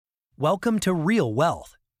Welcome to Real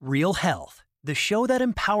Wealth, Real Health, the show that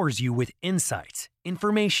empowers you with insights,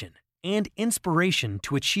 information, and inspiration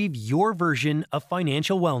to achieve your version of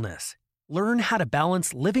financial wellness. Learn how to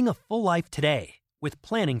balance living a full life today with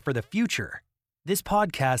planning for the future. This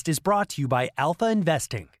podcast is brought to you by Alpha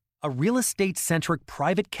Investing, a real estate-centric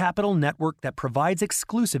private capital network that provides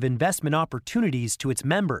exclusive investment opportunities to its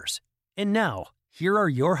members. And now, here are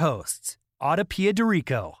your hosts, Ada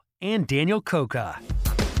Piederico and Daniel Coca.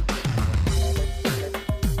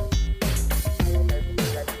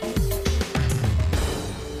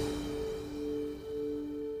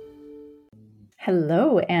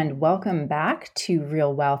 Hello and welcome back to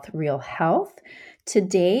Real Wealth, Real Health.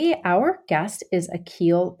 Today, our guest is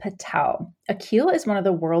Akhil Patel. Akhil is one of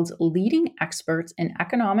the world's leading experts in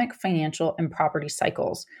economic, financial, and property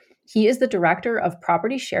cycles. He is the director of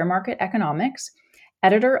property share market economics,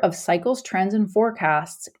 editor of Cycles, Trends, and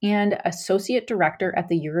Forecasts, and associate director at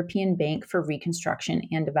the European Bank for Reconstruction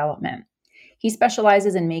and Development. He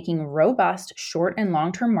specializes in making robust short and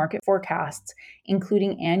long-term market forecasts,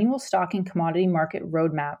 including annual stock and commodity market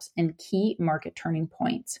roadmaps and key market turning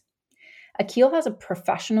points. Akhil has a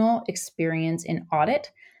professional experience in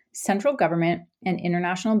audit, central government, and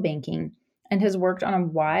international banking, and has worked on a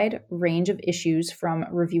wide range of issues from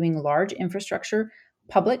reviewing large infrastructure,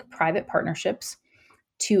 public-private partnerships,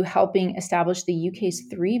 to helping establish the UK's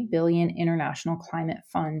 $3 billion International Climate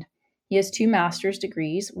Fund. He has 2 master's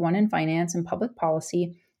degrees, one in finance and public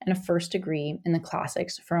policy, and a first degree in the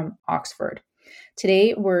classics from Oxford.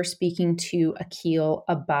 Today, we're speaking to Akhil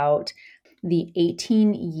about the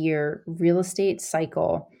 18-year real estate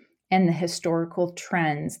cycle and the historical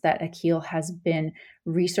trends that Akhil has been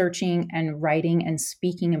researching and writing and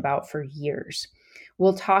speaking about for years.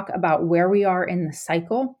 We'll talk about where we are in the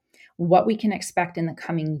cycle, what we can expect in the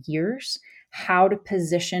coming years, how to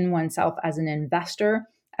position oneself as an investor,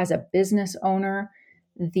 as a business owner,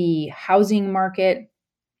 the housing market,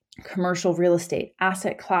 commercial real estate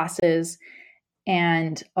asset classes,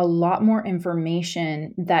 and a lot more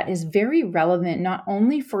information that is very relevant not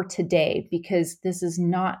only for today, because this is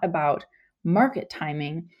not about market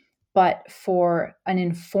timing, but for an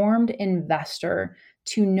informed investor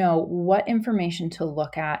to know what information to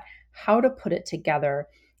look at, how to put it together,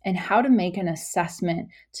 and how to make an assessment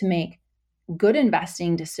to make good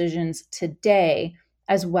investing decisions today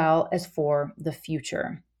as well as for the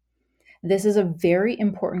future. This is a very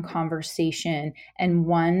important conversation and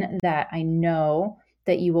one that I know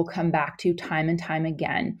that you will come back to time and time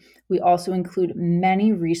again. We also include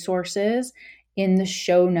many resources in the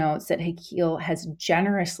show notes that Akhil has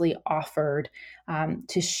generously offered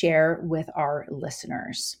to share with our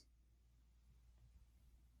listeners.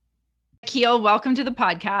 Akhil, welcome to the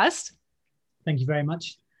podcast. Thank you very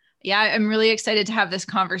much. Yeah, I'm really excited to have this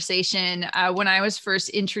conversation. When I was first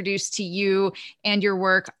introduced to you and your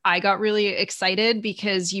work, I got really excited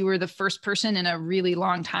because you were the first person in a really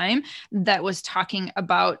long time that was talking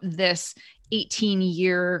about this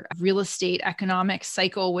 18-year real estate economic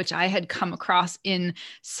cycle, which I had come across in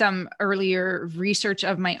some earlier research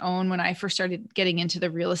of my own when I first started getting into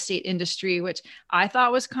the real estate industry, which I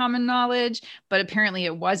thought was common knowledge, but apparently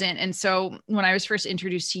it wasn't. And so when I was first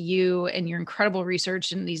introduced to you and your incredible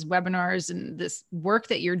research and these webinars and this work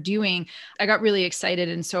that you're doing, I got really excited.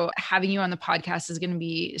 And so having you on the podcast is going to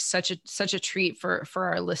be such a treat for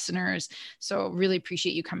our listeners. So really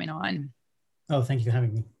appreciate you coming on. Oh, thank you for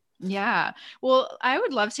having me. Yeah. Well, I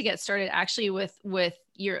would love to get started actually with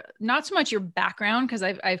your, not so much your background, because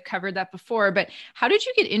I've covered that before, but how did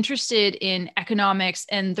you get interested in economics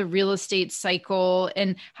and the real estate cycle?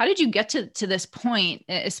 And how did you get to this point,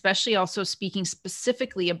 especially also speaking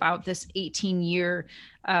specifically about this 18-year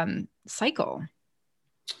cycle?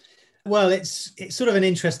 Well, it's sort of an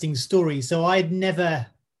interesting story. So I've never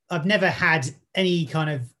had any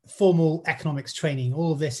kind of formal economics training.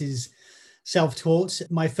 All of this is self-taught.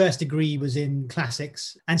 My first degree was in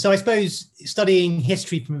classics. And so I suppose studying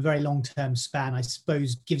history from a very long-term span, I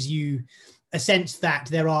suppose, gives you a sense that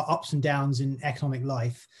there are ups and downs in economic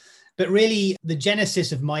life. But really, the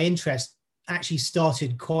genesis of my interest actually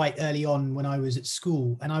started quite early on when I was at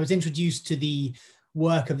school. And I was introduced to the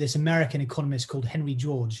work of this American economist called Henry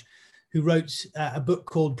George, who wrote a book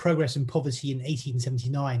called Progress and Poverty in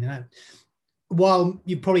 1879. And while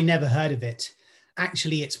you've probably never heard of it,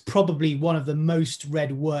 actually, it's probably one of the most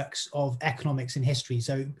read works of economics in history.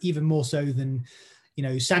 So even more so than,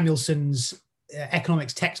 Samuelson's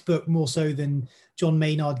economics textbook, more so than John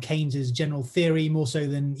Maynard Keynes's general theory, more so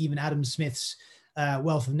than even Adam Smith's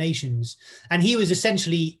Wealth of Nations. And he was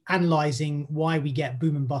essentially analyzing why we get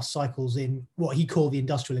boom and bust cycles in what he called the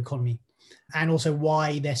industrial economy, and also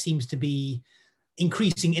why there seems to be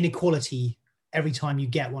increasing inequality every time you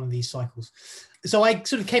get one of these cycles. So I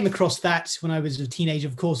sort of came across that when I was a teenager.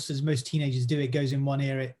 Of course, as most teenagers do, it goes in one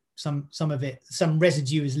ear. Some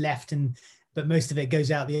residue is left, but most of it goes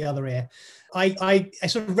out the other ear. I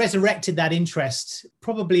sort of resurrected that interest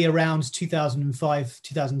probably around 2005,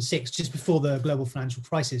 2006, just before the global financial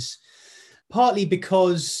crisis. Partly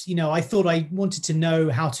because, I thought I wanted to know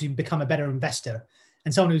how to become a better investor.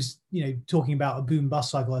 And someone who's, talking about a boom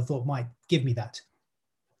bust cycle, I thought might give me that.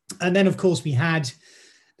 And then, of course, we had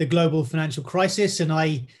the global financial crisis, and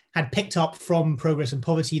I had picked up from Progress and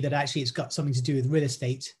Poverty that actually it's got something to do with real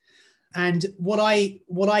estate. And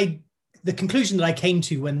the conclusion that I came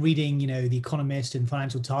to when reading, The Economist and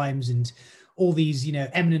Financial Times and all these,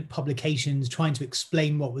 eminent publications trying to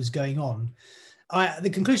explain what was going on, the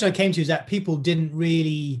conclusion I came to is that people didn't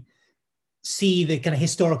really see the kind of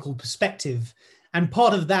historical perspective. And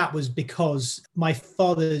part of that was because my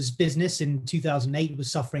father's business in 2008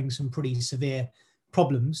 was suffering some pretty severe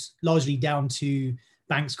problems, largely down to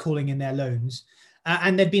banks calling in their loans.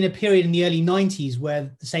 And there'd been a period in the early 90s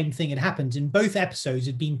where the same thing had happened. And both episodes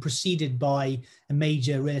had been preceded by a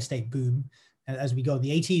major real estate boom as we go in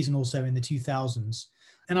the 80s and also in the 2000s.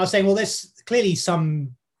 And I was saying, well, there's clearly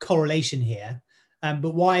some correlation here,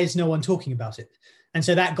 but why is no one talking about it? And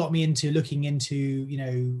so that got me into looking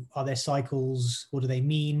into, are there cycles? What do they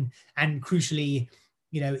mean? And crucially,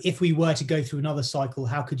 if we were to go through another cycle,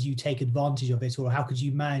 how could you take advantage of it? Or how could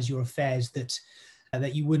you manage your affairs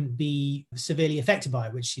that you wouldn't be severely affected by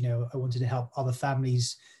it, which, I wanted to help other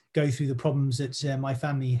families go through the problems that my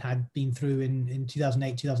family had been through in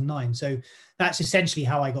 2008, 2009. So that's essentially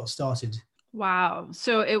how I got started. Wow.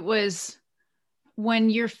 So it was when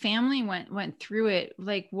your family went through it,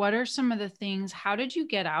 like, what are some of the things, how did you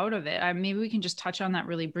get out of it? Maybe we can just touch on that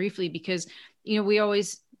really briefly, because, we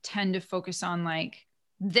always tend to focus on like,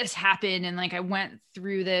 this happened and like, I went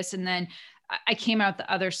through this and then I came out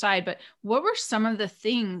the other side. But what were some of the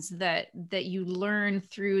things that you learned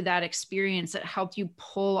through that experience that helped you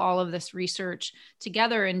pull all of this research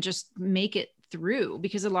together and just make it through?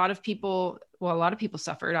 Because a lot of people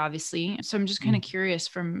suffered, obviously. So I'm just kind of curious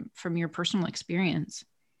from your personal experience.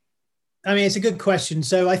 I mean, it's a good question.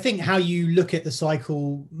 So I think how you look at the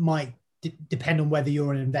cycle might depend on whether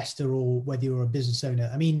you're an investor or whether you're a business owner.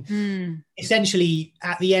 I mean, essentially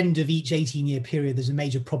at the end of each 18-year period, there's a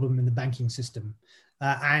major problem in the banking system.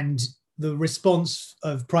 And the response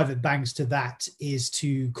of private banks to that is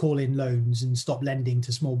to call in loans and stop lending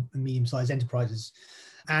to small and medium-sized enterprises.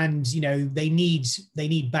 And, they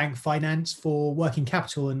need bank finance for working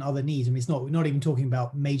capital and other needs. I mean, we're not even talking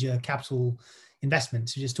about major capital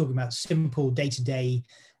investments. We're just talking about simple day-to-day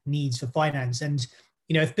needs for finance. And,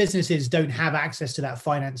 if businesses don't have access to that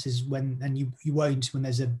finances and you won't when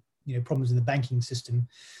there's problems in the banking system,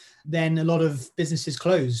 then a lot of businesses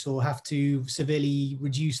close or have to severely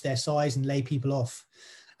reduce their size and lay people off.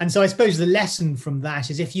 And so I suppose the lesson from that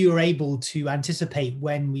is if you are able to anticipate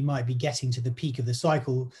when we might be getting to the peak of the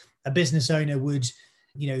cycle, a business owner would,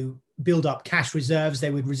 build up cash reserves.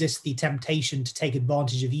 They would resist the temptation to take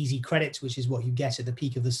advantage of easy credits, which is what you get at the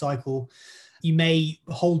peak of the cycle. You may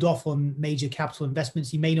hold off on major capital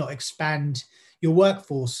investments. You may not expand your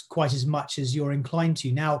workforce quite as much as you're inclined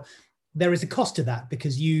to. Now, there is a cost to that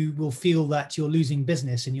because you will feel that you're losing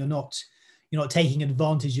business and you're not taking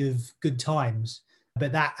advantage of good times.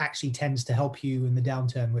 But that actually tends to help you in the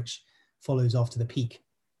downturn, which follows after the peak.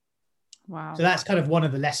 Wow. So that's kind of one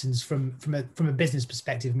of the lessons from a business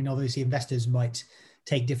perspective. I mean, obviously investors might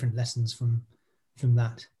take different lessons from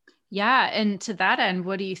that. Yeah. And to that end,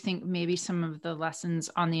 what do you think maybe some of the lessons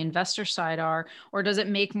on the investor side are, or does it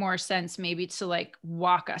make more sense maybe to like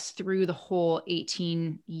walk us through the whole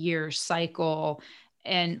 18-year cycle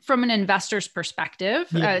and from an investor's perspective,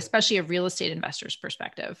 especially a real estate investor's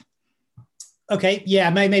perspective? Okay. Yeah.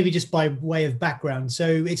 Maybe just by way of background. So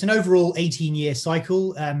it's an overall 18-year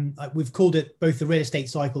cycle. We've called it both the real estate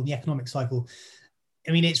cycle and the economic cycle.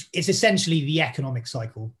 I mean, it's essentially the economic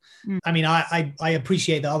cycle. I mean, I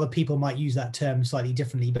appreciate that other people might use that term slightly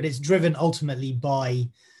differently, but it's driven ultimately by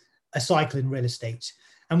a cycle in real estate.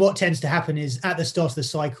 And what tends to happen is at the start of the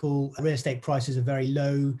cycle, real estate prices are very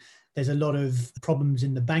low. There's a lot of problems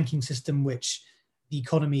in the banking system, which the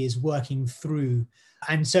economy is working through.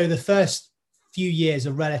 And so the first few years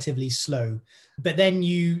are relatively slow, but then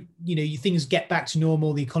things get back to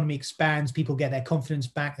normal. The economy expands, people get their confidence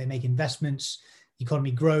back, they make investments, the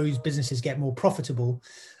economy grows, businesses get more profitable.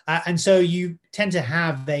 And so you tend to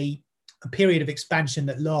have a period of expansion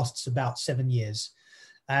that lasts about 7 years.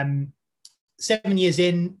 7 years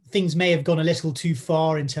in, things may have gone a little too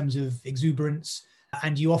far in terms of exuberance,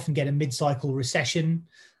 and you often get a mid-cycle recession.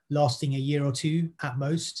 lasting a year or two at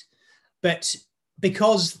most. But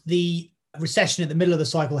because the recession at the middle of the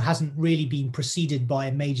cycle hasn't really been preceded by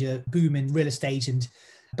a major boom in real estate,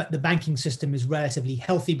 but the banking system is relatively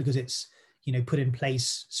healthy because it's put in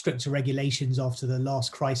place stricter regulations after the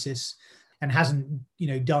last crisis and hasn't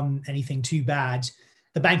done anything too bad.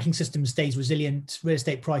 The banking system stays resilient, real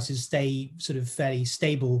estate prices stay sort of fairly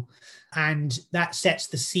stable, and that sets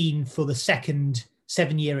the scene for the second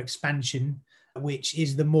 7-year expansion, which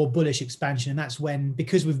is the more bullish expansion. And that's when,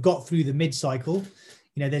 because we've got through the mid-cycle,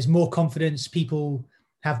 there's more confidence, people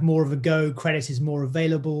have more of a go, credit is more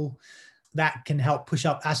available. That can help push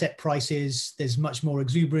up asset prices. There's much more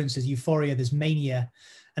exuberance, there's euphoria, there's mania.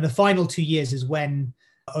 And the final 2 years is when,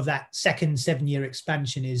 of that second 7-year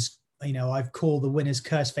expansion, is, I've called the winner's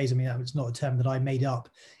curse phase. I mean, it's not a term that I made up.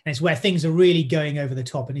 And it's where things are really going over the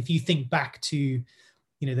top. And if you think back to,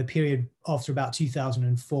 the period after about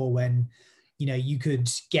 2004, when, you could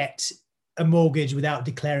get a mortgage without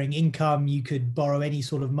declaring income, you could borrow any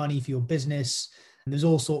sort of money for your business. And there's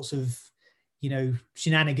all sorts of,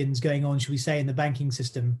 shenanigans going on, should we say, in the banking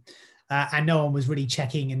system. And no one was really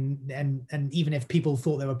checking. And even if people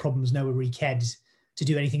thought there were problems, no one really cared to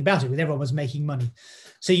do anything about it, because everyone was making money.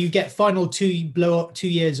 So you get final 2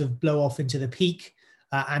 years of blow off into the peak.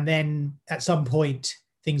 And then at some point,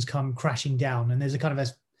 things come crashing down. And there's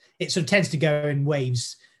it sort of tends to go in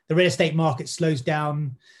waves. The real estate market slows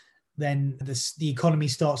down. Then the economy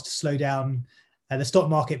starts to slow down. The stock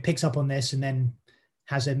market picks up on this and then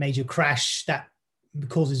has a major crash that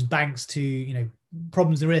causes banks to,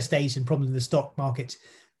 problems in the real estate and problems in the stock market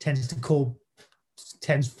tends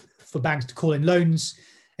for banks to call in loans,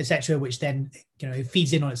 etc., which then, it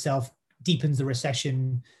feeds in on itself, deepens the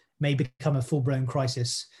recession, may become a full-blown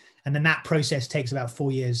crisis. And then that process takes about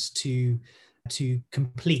 4 years to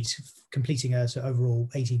completing a sort of overall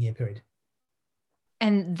 18-year period.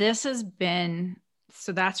 And this has been,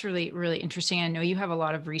 so that's really, really interesting. I know you have a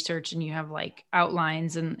lot of research and you have like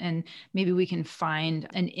outlines, and maybe we can find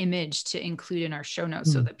an image to include in our show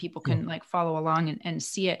notes so that people can like follow along and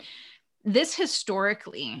see it. This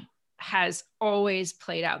historically has always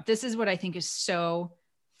played out. This is what I think is so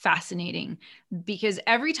fascinating, because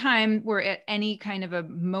every time we're at any kind of a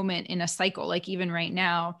moment in a cycle, like even right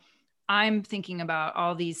now, I'm thinking about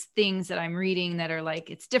all these things that I'm reading that are like,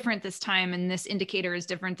 it's different this time, and this indicator is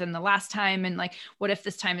different than the last time. And like, what if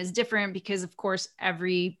this time is different? Because of course,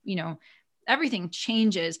 everything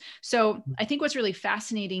changes. So I think what's really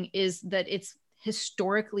fascinating is that it's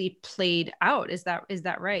historically played out. Is that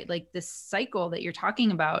right? Like this cycle that you're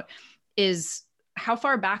talking about is, how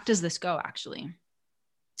far back does this go actually?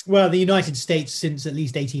 Well, the United States since at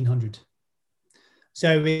least 1800.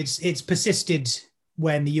 So it's persisted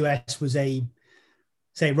when the US was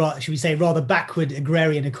rather backward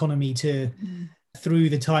agrarian economy through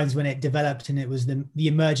the times when it developed and it was the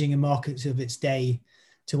emerging markets of its day,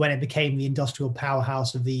 to when it became the industrial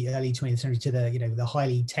powerhouse of the early 20th century, to the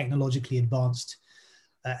highly technologically advanced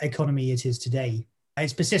economy it is today.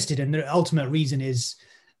 It's persisted, and the ultimate reason is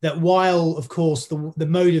that while, of course, the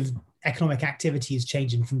mode of economic activity is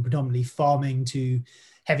changing from predominantly farming to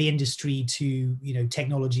heavy industry to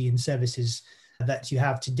technology and services that you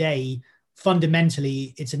have today,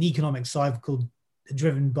 fundamentally it's an economic cycle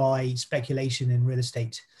driven by speculation in real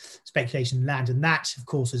estate, speculation in land, and that, of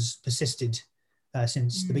course, has persisted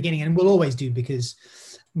since the beginning, and will always do because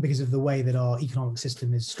of the way that our economic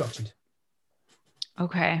system is structured.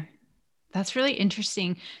 Okay, that's really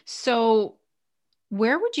interesting. So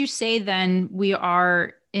where would you say then we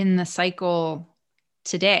are in the cycle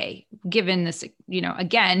today, given this,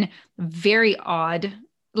 again, very odd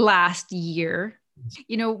last year?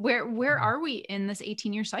 Where are we in this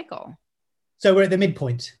 18-year cycle? So we're at the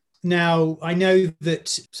midpoint. Now, I know that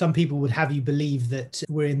some people would have you believe that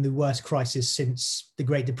we're in the worst crisis since the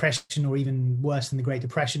Great Depression, or even worse than the Great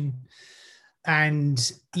Depression.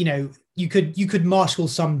 And, you could marshal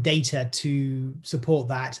some data to support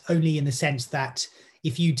that, only in the sense that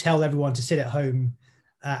if you tell everyone to sit at home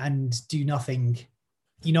and do nothing,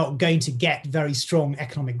 you're not going to get very strong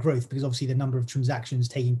economic growth, because obviously the number of transactions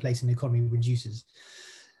taking place in the economy reduces.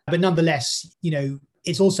 But nonetheless,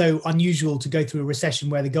 it's also unusual to go through a recession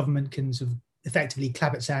where the government can sort of effectively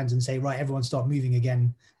clap its hands and say, right, everyone start moving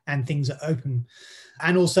again, and things are open.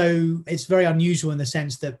 And also it's very unusual in the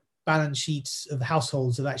sense that balance sheets of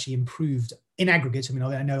households have actually improved in aggregate. I mean,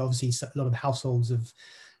 I know obviously a lot of households have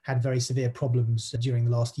had very severe problems during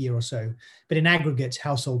the last year or so, but in aggregate,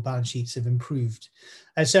 household balance sheets have improved.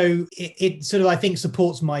 So it sort of, I think,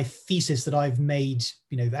 supports my thesis that I've made,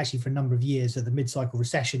 actually for a number of years, that the mid-cycle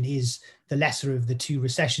recession is the lesser of the two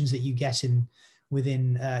recessions that you get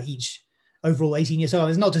within each overall 18 years old.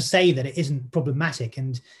 It's not to say that it isn't problematic.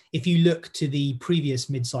 And if you look to the previous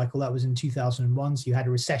mid-cycle, that was in 2001. So you had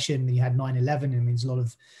a recession, and you had 9/11. I mean, there's a lot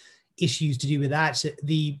of issues to do with that.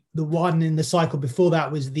 The one in the cycle before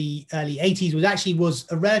that was the early 80s, was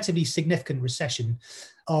a relatively significant recession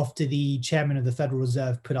after the chairman of the Federal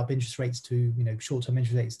Reserve put up interest rates to, short-term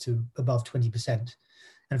interest rates to above 20%.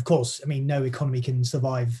 And of course, I mean, no economy can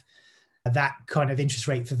survive that kind of interest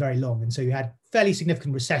rate for very long. And so you had fairly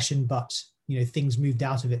significant recession, but, things moved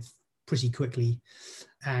out of it pretty quickly.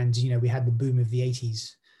 And, we had the boom of the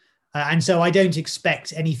 80s. And so I don't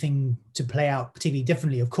expect anything to play out particularly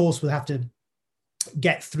differently. Of course, we'll have to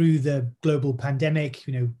get through the global pandemic,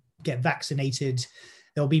 get vaccinated.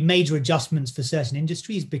 There'll be major adjustments for certain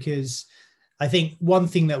industries, because I think one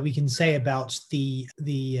thing that we can say about the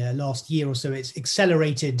last year or so, it's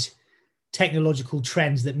accelerated technological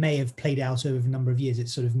trends that may have played out over a number of years.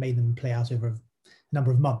 It's sort of made them play out over a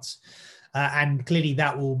number of months. And clearly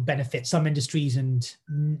that will benefit some industries and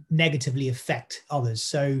negatively affect others.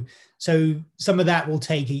 So some of that will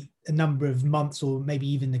take a number of months or maybe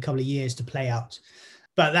even a couple of years to play out.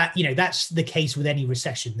 But that's the case with any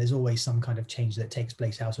recession. There's always some kind of change that takes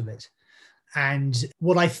place out of it. And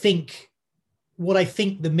what I think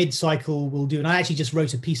the mid-cycle will do, and I actually just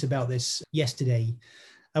wrote a piece about this yesterday,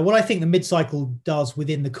 what I think the mid-cycle does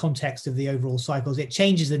within the context of the overall cycles, it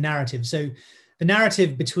changes the narrative. So the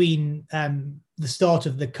narrative between the start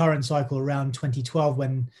of the current cycle around 2012,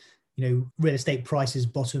 when real estate prices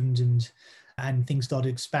bottomed and things started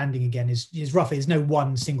expanding again, is roughly, there's no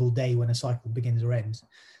one single day when a cycle begins or ends.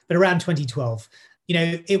 But around 2012,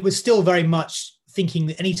 it was still very much thinking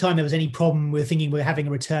that anytime there was any problem, we're thinking we're having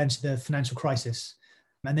a return to the financial crisis.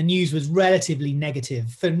 And the news was relatively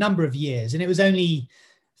negative for a number of years. And it was only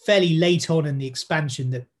fairly late on in the expansion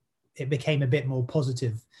that it became a bit more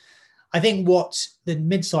positive. I think what the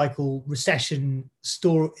mid-cycle recession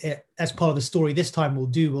story, as part of the story this time, will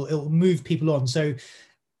do, it will move people on. So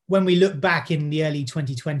when we look back in the early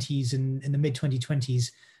 2020s and in the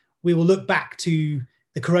mid-2020s, we will look back to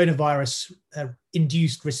the coronavirus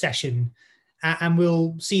induced recession, and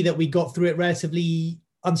we'll see that we got through it relatively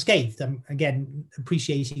unscathed. Again,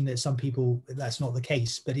 appreciating that some people, that's not the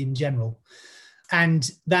case, but in general.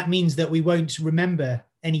 And that means that we won't remember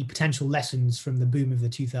any potential lessons from the boom of the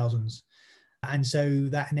 2000s. And so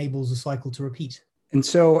that enables the cycle to repeat. And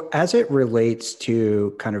so as it relates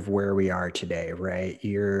to kind of where we are today, right?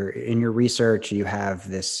 In your research, you have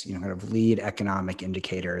this, kind of lead economic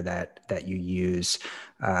indicator that you use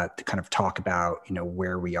to kind of talk about,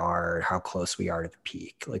 where we are, how close we are to the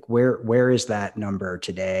peak. Like where is that number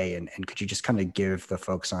today? And could you just kind of give the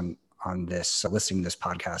folks on this, listening to this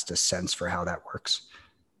podcast, a sense for how that works?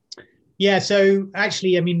 Yeah, so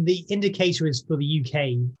actually, the indicator is for the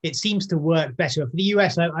UK. It seems to work better. For the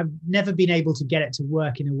US, I've never been able to get it to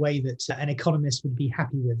work in a way that an economist would be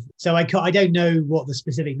happy with. So I don't know what the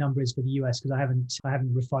specific number is for the US, because I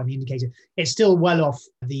haven't refined the indicator. It's still well off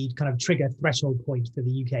the kind of trigger threshold point for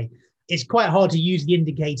the UK. It's quite hard to use the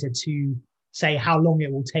indicator to say how long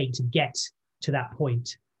it will take to get to that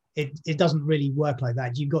point. It doesn't really work like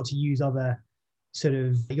that. You've got to use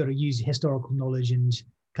historical knowledge and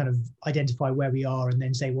kind of identify where we are, and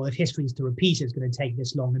then say, well, if history is to repeat, it's going to take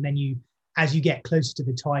this long. And then as you get closer to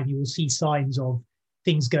the time, you will see signs of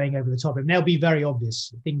things going over the top. And they'll be very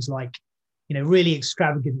obvious. Things like, really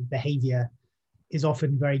extravagant behavior is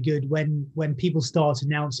often very good. When people start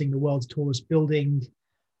announcing the world's tallest building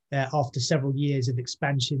after several years of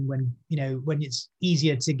expansion, when it's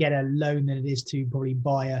easier to get a loan than it is to probably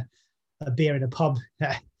buy a beer in a pub,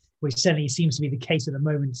 which certainly seems to be the case at the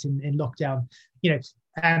moment in lockdown.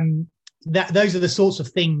 Those are the sorts of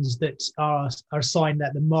things that are a sign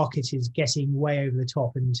that the market is getting way over the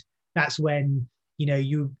top. And that's when,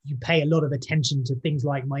 you pay a lot of attention to things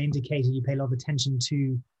like my indicator. You pay a lot of attention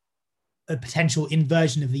to a potential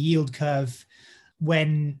inversion of the yield curve.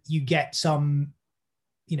 When you get some,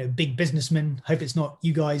 big businessmen, hope it's not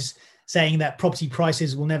you guys, saying that property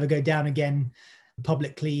prices will never go down again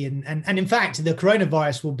publicly. And in fact, the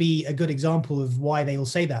coronavirus will be a good example of why they will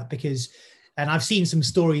say that, because, and I've seen some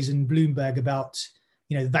stories in Bloomberg about,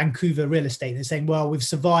 Vancouver real estate. They're saying, well, we've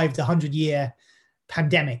survived a 100-year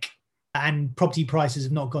pandemic and property prices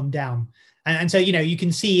have not gone down. And so, you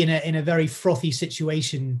can see in a very frothy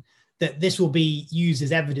situation that this will be used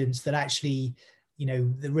as evidence that actually,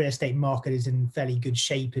 the real estate market is in fairly good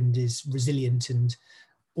shape and is resilient and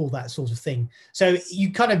all that sort of thing. So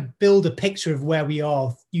you kind of build a picture of where we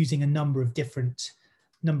are using a number of different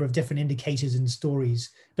indicators and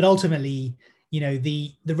stories. But ultimately,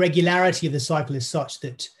 the regularity of the cycle is such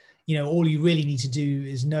that, all you really need to do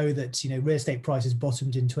is know that, real estate prices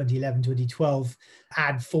bottomed in 2011, 2012,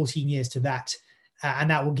 add 14 years to that. And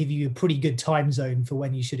that will give you a pretty good time zone for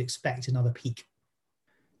when you should expect another peak.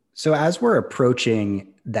 So as we're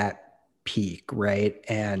approaching that peak, right?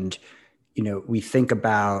 And, we think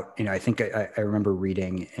about, I think I remember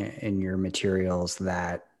reading in your materials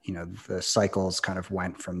that, the cycles kind of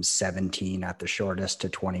went from 17 at the shortest to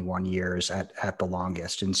 21 years at the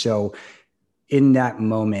longest. And so in that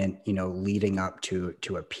moment, leading up to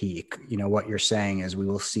a peak, what you're saying is we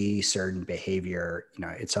will see certain behavior,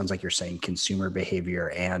 it sounds like you're saying consumer behavior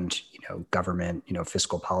and, government,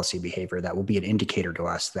 fiscal policy behavior that will be an indicator to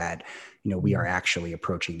us that, we are actually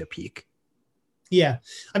approaching the peak. Yeah.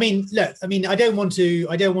 I mean, look, I don't want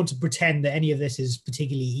to pretend that any of this is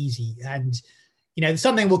particularly easy. And,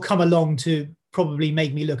 something will come along to probably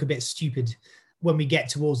make me look a bit stupid when we get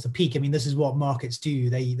towards the peak. I mean, this is what markets do.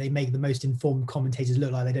 They make the most informed commentators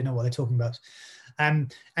look like they don't know what they're talking about.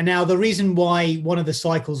 And now the reason why one of the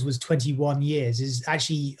cycles was 21 years is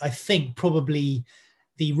actually, I think, probably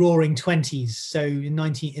the Roaring Twenties. So in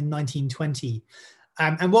 1920.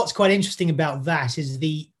 And what's quite interesting about that is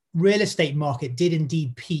the real estate market did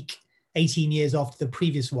indeed peak 18 years after the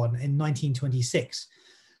previous one in 1926.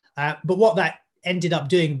 But what that ended up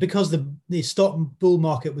doing, because the stock bull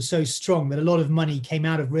market was so strong that a lot of money came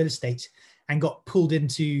out of real estate and got pulled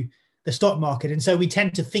into the stock market. And so we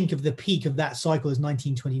tend to think of the peak of that cycle as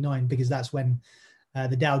 1929, because that's when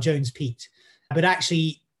the Dow Jones peaked. But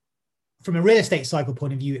actually, from a real estate cycle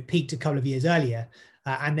point of view, it peaked a couple of years earlier.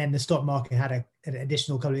 And then the stock market had an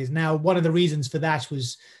additional couple of years. Now, one of the reasons for that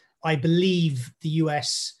was, I believe, the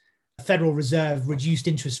US Federal Reserve reduced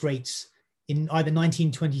interest rates in either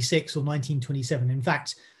 1926 or 1927. In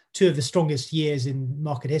fact, two of the strongest years in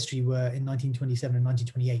market history were in 1927 and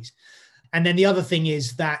 1928. And then the other thing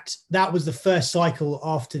is that was the first cycle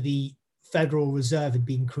after the Federal Reserve had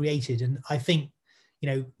been created. And I think,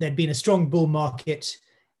 there'd been a strong bull market.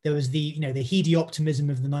 There was the heady optimism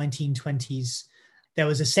of the 1920s. There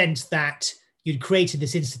was a sense that you'd created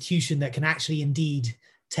this institution that can actually indeed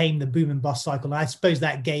tame the boom and bust cycle. And I suppose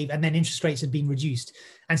that and then interest rates had been reduced.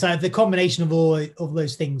 And so the combination of all of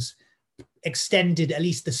those things extended at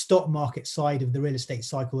least the stock market side of the real estate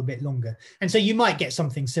cycle a bit longer. And so you might get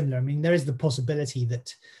something similar. I mean, there is the possibility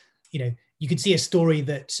that, you could see a story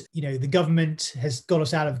that, the government has got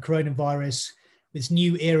us out of coronavirus, this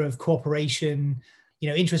new era of cooperation,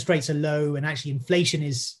 interest rates are low and actually inflation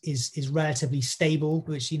is relatively stable,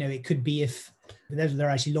 which, it could be if there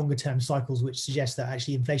are actually longer term cycles, which suggest that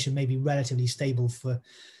actually inflation may be relatively stable for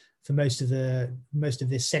most of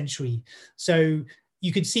this century. So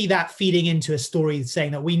you could see that feeding into a story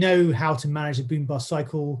saying that we know how to manage a boom bust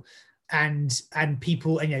cycle, and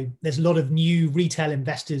people, there's a lot of new retail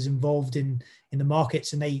investors involved in the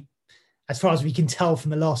markets, and they, as far as we can tell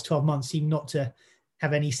from the last 12 months, seem not to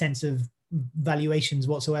have any sense of valuations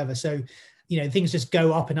whatsoever. So, things just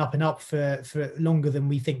go up and up and up for longer than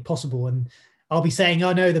we think possible. And I'll be saying,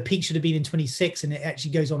 oh no, the peak should have been in 26, and it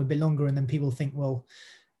actually goes on a bit longer. And then people think, well,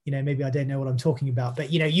 maybe I don't know what I'm talking about.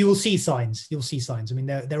 But, you will see signs. You'll see signs. I mean,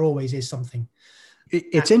 there always is something.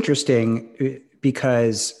 It's interesting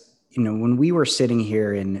because, when we were sitting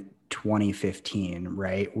here in 2015,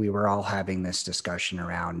 right, we were all having this discussion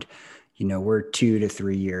around, we're 2 to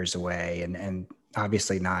 3 years away, and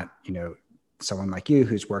obviously not, someone like you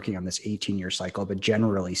who's working on this 18-year cycle, but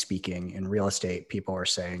generally speaking, in real estate, people are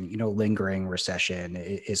saying, lingering recession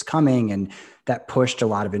is coming, and that pushed a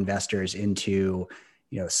lot of investors into,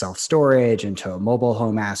 self-storage, into mobile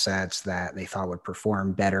home assets that they thought would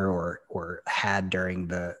perform better or had during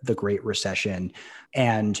the Great Recession.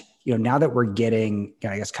 And, now that we're getting,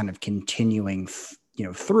 I guess, kind of continuing,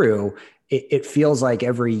 through, it feels like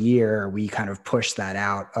every year we kind of push that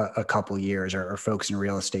out a couple of years, or folks in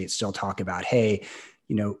real estate still talk about, hey,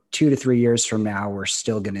 2 to 3 years from now, we're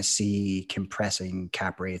still going to see compressing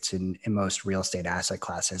cap rates in most real estate asset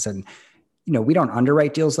classes. And, we don't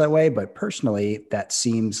underwrite deals that way, but personally, that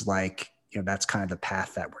seems like, that's kind of the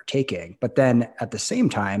path that we're taking. But then at the same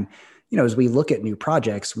time, as we look at new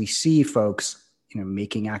projects, we see folks,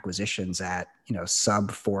 making acquisitions at,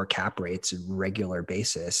 sub 4 cap rates on a regular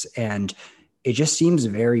basis. And it just seems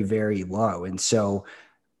very, very low. And so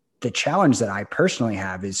the challenge that I personally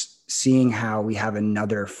have is seeing how we have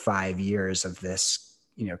another 5 years of this,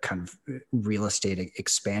 kind of real estate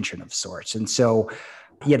expansion of sorts. And so,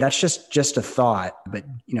 yeah, that's just a thought, but,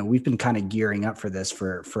 we've been kind of gearing up for this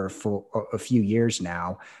for a few years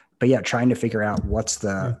now, but yeah, trying to figure out what's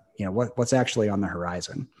what's actually on the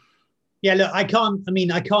horizon. Yeah, look, I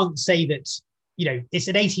can't say that, it's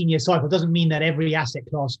an 18-year cycle. It doesn't mean that every asset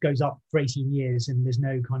class goes up for 18 years and there's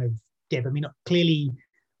no kind of dip. I mean, clearly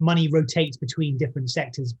money rotates between different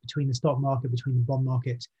sectors, between the stock market, between the bond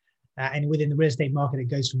market. And within the real estate market, it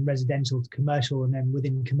goes from residential to commercial. And then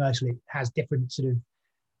within commercial, it has different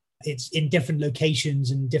it's in different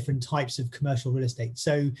locations and different types of commercial real estate.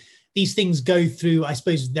 So these things go through, I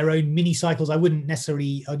suppose, their own mini cycles. I'd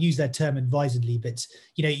use that term advisedly, but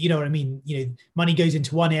you know what I mean? Money goes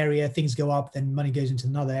into one area, things go up, then money goes into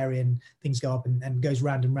another area and things go up and goes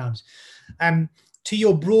round and round. To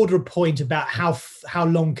your broader point about how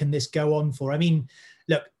long can this go on for? I mean,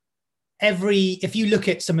 look, if you look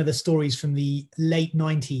at some of the stories from the late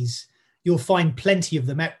 90s, you'll find plenty of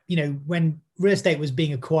them. When real estate was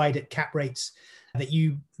being acquired at cap rates that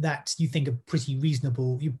you think are pretty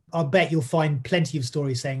reasonable, I'll bet you'll find plenty of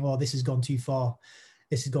stories saying, well, this has gone too far.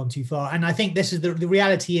 This has gone too far. And I think this is the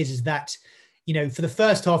reality is that, for the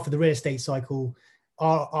first half of the real estate cycle,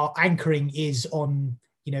 our anchoring is on,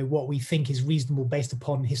 what we think is reasonable based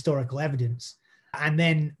upon historical evidence. And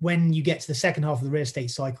then when you get to the second half of the real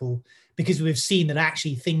estate cycle, because we've seen that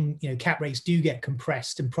actually cap rates do get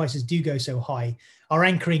compressed and prices do go so high, our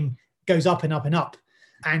anchoring goes up and up and up.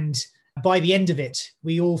 And by the end of it,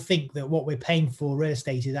 we all think that what we're paying for real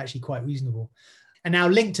estate is actually quite reasonable. And now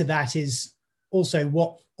linked to that is also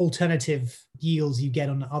what alternative yields you get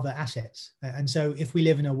on other assets. And so if we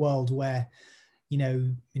live in a world where,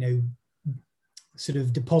 sort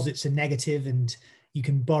of deposits are negative and you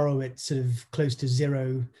can borrow at sort of close to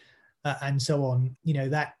zero and so on,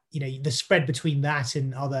 the spread between that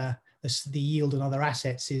and the yield on other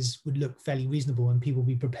assets would look fairly reasonable and people will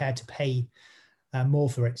be prepared to pay more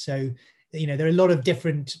for it. So, there are a lot of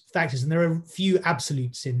different factors and there are a few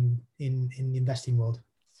absolutes in the investing world.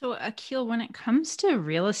 So Akil, when it comes to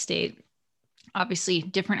real estate, obviously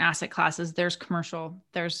different asset classes, there's commercial,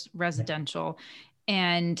 there's residential.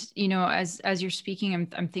 And, as you're speaking,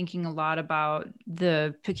 I'm thinking a lot about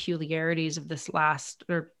the peculiarities of this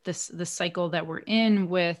cycle that we're in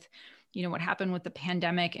with, what happened with the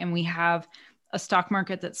pandemic. And we have a stock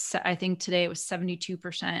market that's, I think today it was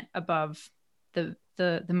 72% above the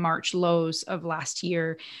March lows of last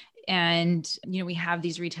year. And, we have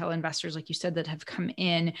these retail investors, like you said, that have come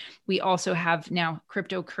in. We also have now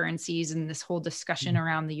cryptocurrencies and this whole discussion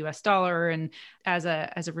around the US dollar. And as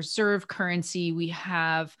a reserve currency, we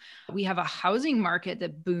have a housing market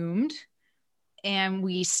that boomed, and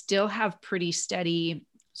we still have pretty steady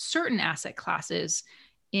certain asset classes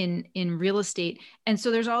in real estate. And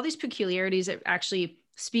so there's all these peculiarities that actually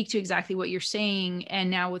speak to exactly what you're saying.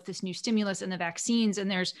 And now with this new stimulus and the vaccines,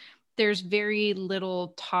 and there's very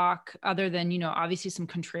little talk other than, obviously some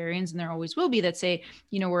contrarians, and there always will be, that say,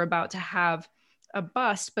 we're about to have a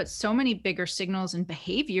bust, but so many bigger signals and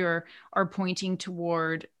behavior are pointing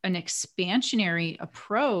toward an expansionary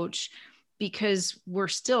approach because we're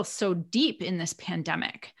still so deep in this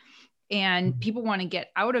pandemic and people want to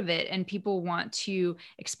get out of it and people want to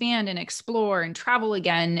expand and explore and travel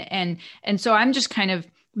again. And so I'm just kind of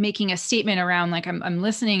making a statement around, like, I'm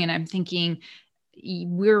listening and I'm thinking,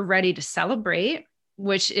 we're ready to celebrate,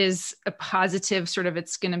 which is a positive sort of,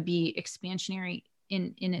 it's going to be expansionary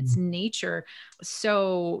in its nature.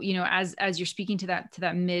 So, as you're speaking to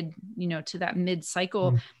that mid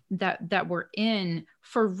cycle that we're in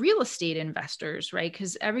for real estate investors, right?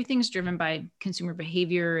 Because everything's driven by consumer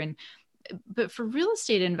behavior but for real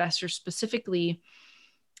estate investors specifically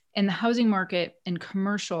in the housing market and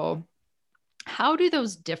commercial, how do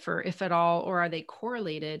those differ, if at all, or are they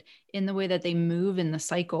correlated in the way that they move in the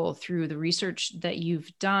cycle through the research that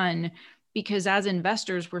you've done? Because as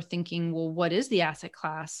investors, we're thinking, well, what is the asset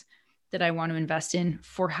class that I want to invest in?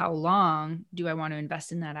 For how long do I want to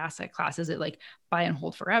invest in that asset class? Is it like buy and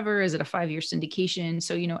hold forever? Is it a 5-year syndication?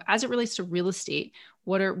 So, as it relates to real estate,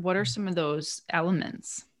 what are some of those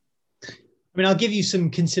elements? I mean, I'll give you some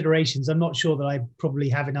considerations. I'm not sure that I probably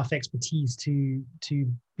have enough expertise to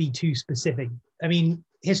be too specific. I mean,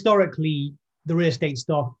 historically, the real estate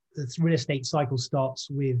cycle starts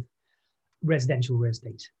with residential real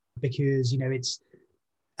estate because, it's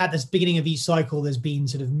at the beginning of each cycle, there's been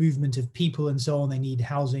sort of movement of people and so on. They need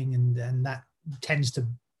housing and that tends to,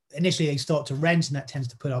 initially they start to rent and that tends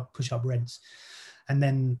to push up rents. And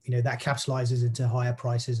then, that capitalizes into higher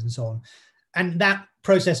prices and so on. And that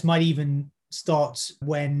process might even start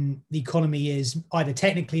when the economy is either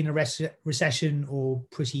technically in a recession or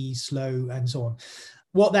pretty slow and so on.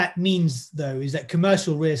 What that means, though, is that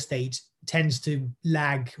commercial real estate tends to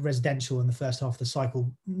lag residential in the first half of the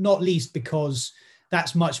cycle, not least because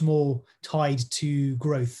that's much more tied to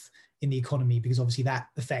growth in the economy, because obviously that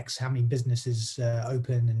affects how many businesses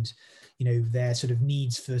open and, their sort of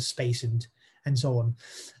needs for space and and so on.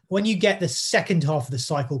 When you get the second half of the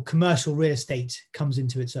cycle, commercial real estate comes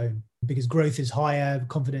into its own because growth is higher,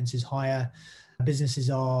 confidence is higher, businesses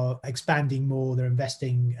are expanding more, they're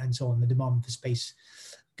investing, and so on. The demand for space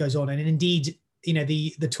goes on. And indeed,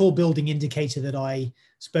 the tall building indicator that I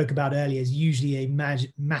spoke about earlier is usually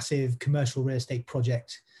a massive commercial real estate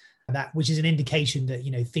project, which is an indication that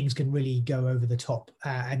things can really go over the top,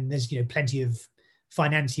 and there's plenty of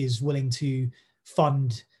financiers willing to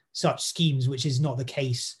fund such schemes, which is not the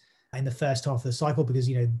case in the first half of the cycle because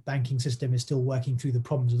banking system is still working through the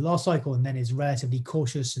problems of the last cycle and then is relatively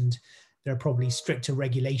cautious, and there are probably stricter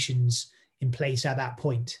regulations in place at that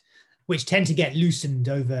point, which tend to get loosened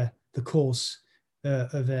over the course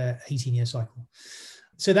of a 18-year cycle.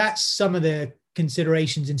 So that's some of the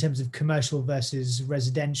considerations in terms of commercial versus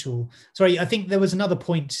residential. Sorry, I think there was another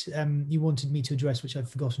point you wanted me to address, which I've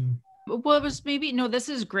forgotten. Well, it was this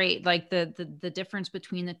is great. Like the difference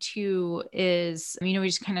between the two is, we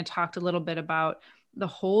just kind of talked a little bit about the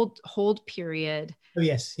hold period. Oh,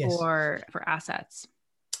 yes. For assets.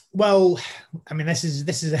 Well, this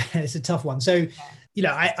is a tough one. So,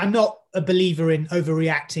 I'm not a believer in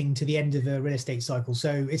overreacting to the end of a real estate cycle.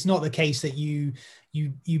 So it's not the case that you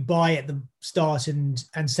buy at the start and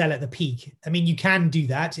sell at the peak. You can do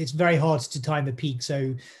that. It's very hard to time the peak.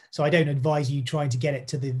 So I don't advise you trying to get it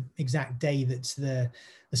to the exact day that's the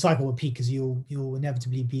cycle will peak, because you'll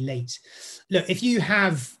inevitably be late. Look, if you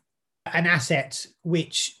have an asset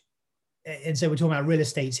which, and so we're talking about real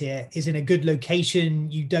estate here, is in a good location,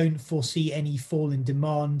 you don't foresee any fall in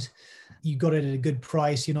demand, you got it at a good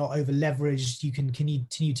price, you're not over leveraged, you can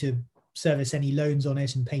continue to service any loans on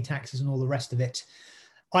it and pay taxes and all the rest of it,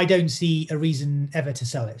 I don't see a reason ever to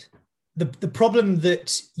sell it. The problem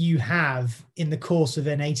that you have in the course of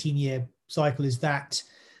an 18-year cycle is that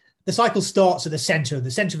the cycle starts at the center of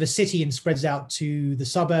a city and spreads out to the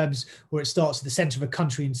suburbs, or it starts at the center of a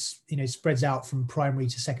country and spreads out from primary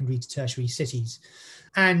to secondary to tertiary cities.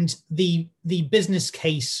 And the business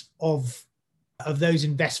case of those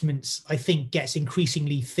investments, I think, gets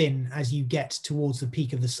increasingly thin as you get towards the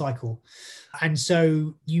peak of the cycle. And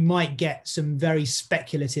so you might get some very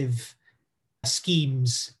speculative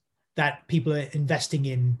schemes that people are investing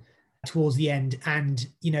in towards the end. And,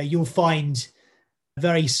 you'll find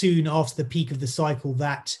very soon after the peak of the cycle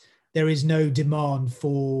that there is no demand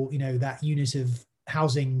for, that unit of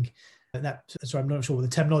housing, I'm not sure what the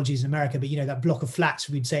terminology is in America, but, that block of flats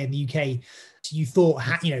we'd say in the UK, you thought,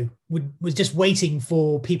 was just waiting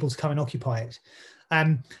for people to come and occupy it.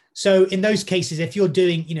 So in those cases, if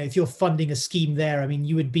you're funding a scheme there,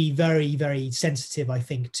 you would be very, very sensitive, I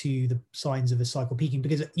think, to the signs of a cycle peaking,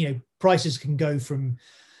 because, prices can go from,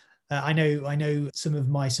 I know some of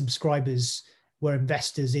my subscribers were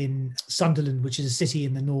investors in Sunderland, which is a city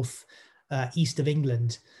in the north east of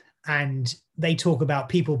England. And they talk about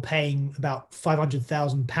people paying about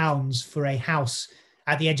 £500,000 for a house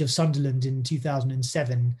at the edge of Sunderland in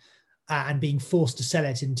 2007 and being forced to sell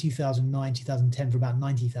it in 2009, 2010 for about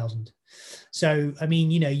 90,000. So,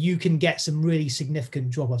 you can get some really significant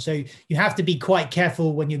drop off. So you have to be quite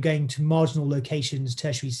careful when you're going to marginal locations,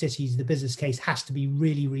 tertiary cities. The business case has to be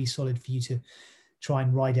really, really solid for you to try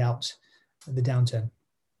and ride out the downturn.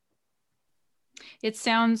 It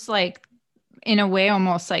sounds like, in a way,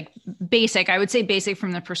 almost like basic. I would say basic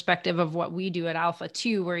from the perspective of what we do at Alpha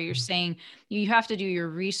too, where you're saying you have to do your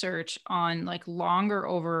research on like longer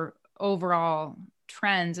overall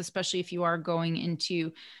trends, especially if you are going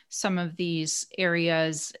into some of these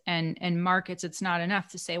areas and markets. It's not enough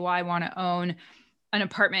to say, well, I want to own an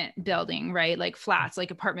apartment building, right? Like flats,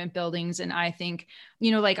 like apartment buildings. And I think,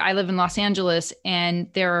 like I live in Los Angeles and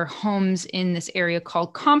there are homes in this area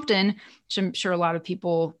called Compton, which I'm sure a lot of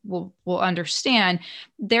people will understand.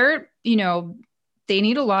 They're, they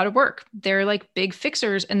need a lot of work. They're like big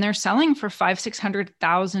fixers and they're selling for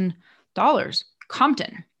 $500,000-$600,000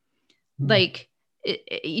 Compton, like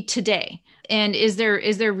today. And is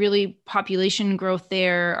there really population growth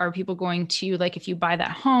there? Are people going to, like, if you buy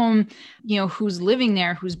that home, who's living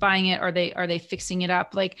there, who's buying it? Are they fixing it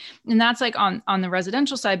up? Like, and that's like on the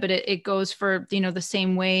residential side, but it goes for, the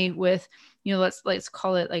same way with, let's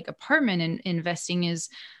call it like apartment and investing is,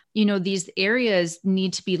 these areas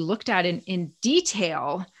need to be looked at in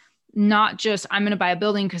detail, not just I'm going to buy a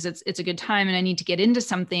building because it's a good time and I need to get into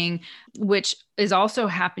something, which is also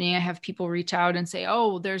happening. I have people reach out and say,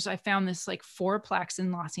 oh, I found this like fourplex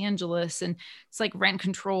in Los Angeles and it's like rent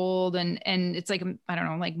controlled and it's like, I don't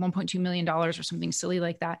know, like $1.2 million or something silly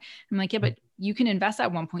like that. I'm like, yeah, but you can invest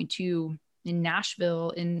that 1.2 in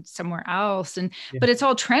Nashville, in somewhere else. But it's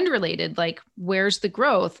all trend related. Like, where's the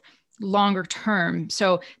growth? longer term.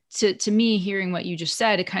 So to me, hearing what you just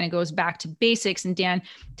said, it kind of goes back to basics. And Dan,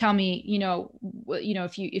 tell me,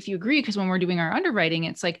 if you agree, because when we're doing our underwriting,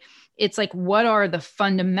 it's like, what are the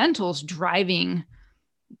fundamentals driving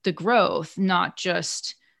the growth, not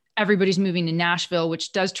just everybody's moving to Nashville,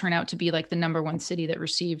 which does turn out to be like the number one city that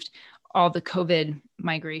received all the COVID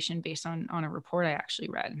migration based on a report I actually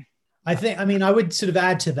read. I would sort of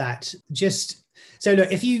add to that. Just so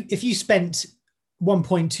look, if you spent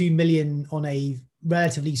 1.2 million on a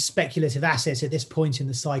relatively speculative asset at this point in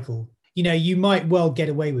the cycle, you might well get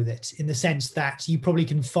away with it, in the sense that you probably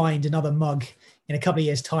can find another mug in a couple of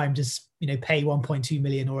years' time to pay 1.2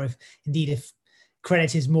 million, or if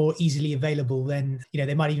credit is more easily available, then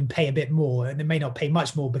they might even pay a bit more, and they may not pay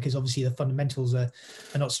much more because obviously the fundamentals are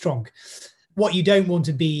not strong. What you don't want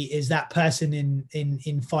to be is that person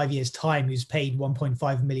in 5 years' time who's paid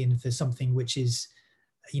 1.5 million for something which is,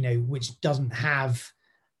 which doesn't have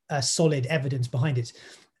a solid evidence behind it.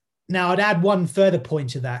 Now, I'd add one further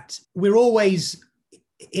point to that. We're always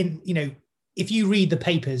if you read the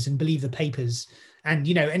papers and believe the papers,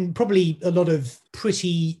 and probably a lot of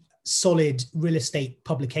pretty solid real estate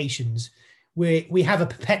publications, we have a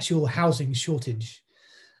perpetual housing shortage.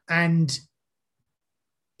 And,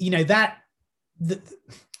 that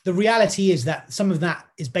the reality is that some of that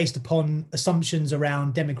is based upon assumptions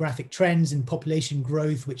around demographic trends and population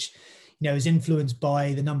growth, which, is influenced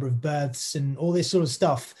by the number of births and all this sort of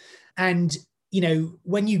stuff. And,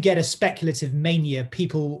 when you get a speculative mania,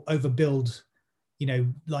 people overbuild,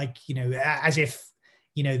 as if,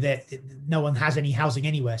 that no one has any housing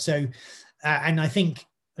anywhere. So, and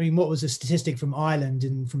what was the statistic from Ireland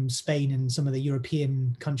and from Spain and some of the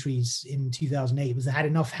European countries in 2008 was they had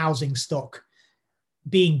enough housing stock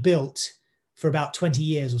being built for about 20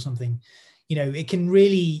 years or something. It can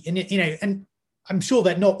really, and I'm sure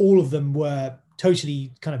that not all of them were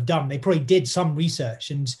totally kind of dumb. They probably did some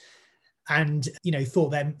research and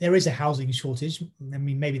thought that there is a housing shortage. I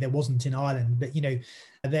mean, maybe there wasn't in Ireland, but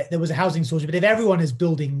there was a housing shortage. But if everyone is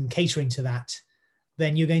building catering to that,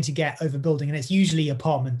 then you're going to get overbuilding, and it's usually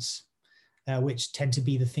apartments, which tend to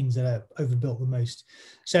be the things that are overbuilt the most.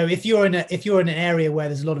 So if you're in an area where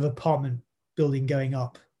there's a lot of apartment building going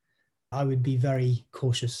up, I would be very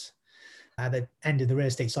cautious at the end of the real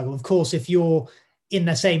estate cycle. Of course, if you're in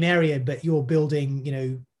the same area but you're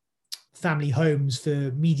building, family homes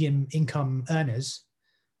for medium income earners,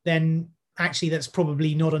 then actually that's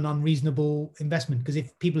probably not an unreasonable investment, because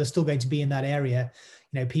if people are still going to be in that area,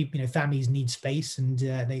 families need space, and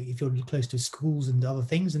if you're close to schools and other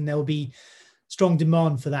things, and there will be strong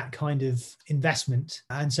demand for that kind of investment,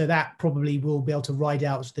 and so that probably will be able to ride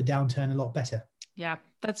out the downturn a lot better. Yeah,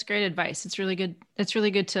 that's great advice. It's really good. It's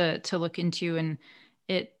really good to look into, and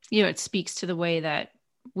it speaks to the way that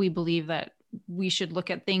we believe that we should look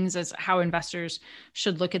at things, as how investors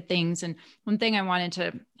should look at things. And one thing I wanted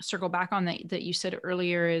to circle back on that you said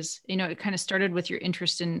earlier is, it kind of started with your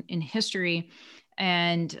interest in history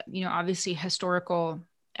and, obviously historical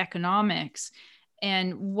economics.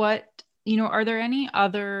 And what, are there any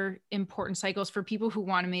other important cycles for people who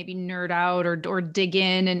want to maybe nerd out or dig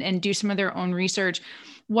in and do some of their own research?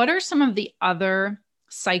 What are some of the other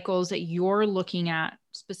cycles that you're looking at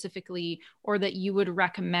specifically, or that you would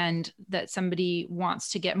recommend that somebody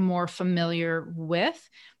wants to get more familiar with,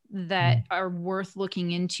 that are worth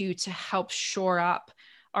looking into to help shore up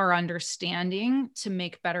our understanding to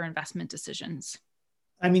make better investment decisions?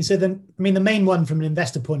 The main one from an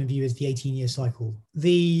investor point of view is the 18-year cycle.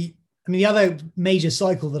 The other major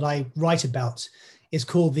cycle that I write about is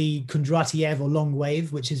called the Kondratiev or long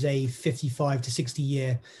wave, which is a 55 to 60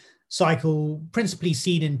 year cycle, principally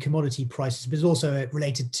seen in commodity prices, but it's also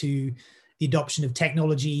related to the adoption of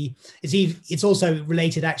technology. It's also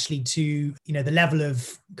related actually to, the level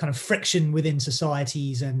of kind of friction within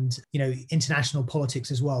societies and, international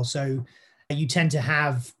politics as well. So you tend to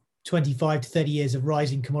have 25 to 30 years of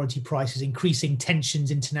rising commodity prices, increasing tensions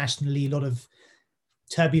internationally, a lot of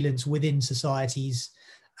turbulence within societies,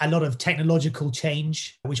 a lot of technological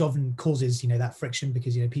change, which often causes, that friction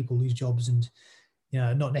because, people lose jobs and,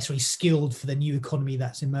 not necessarily skilled for the new economy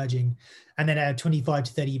that's emerging. And then a 25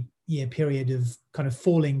 to 30 year period of kind of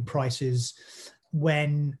falling prices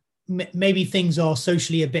when maybe things are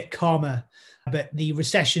socially a bit calmer, but the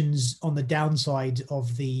recessions on the downside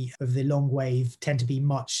of the long wave tend to be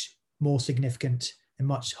much more significant and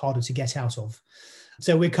much harder to get out of.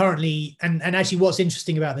 So we're currently, and actually what's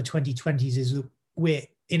interesting about the 2020s is we're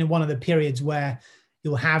in one of the periods where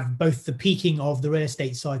you'll have both the peaking of the real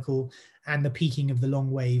estate cycle and the peaking of the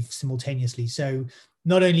long wave simultaneously. So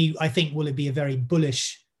not only, I think, will it be a very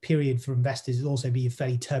bullish period for investors, it'll also be a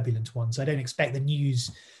fairly turbulent one. So I don't expect the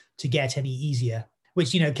news to get any easier,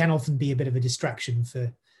 which, can often be a bit of a distraction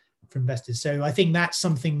for investors. So I think that's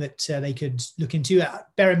something that they could look into.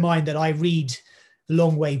 Bear in mind that I read the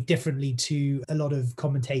long wave differently to a lot of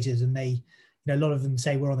commentators, and they, a lot of them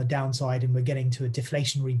say we're on the downside and we're getting to a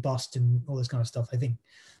deflationary bust and all this kind of stuff. I think,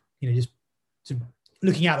 just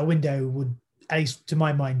looking out the window would, at least to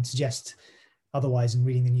my mind, suggest otherwise in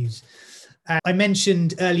reading the news. I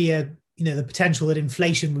mentioned earlier, the potential that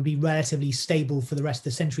inflation would be relatively stable for the rest of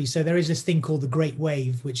the century. So there is this thing called the Great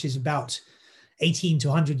Wave, which is about 18 to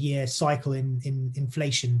 100-year cycle in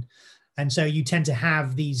inflation. And so you tend to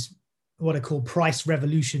have these what are called price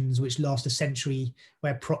revolutions, which last a century,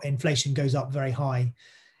 where inflation goes up very high.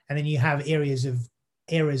 And then you have eras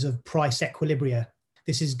of price equilibria.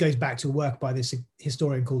 This goes back to work by this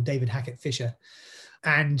historian called David Hackett Fisher.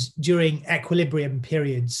 And during equilibrium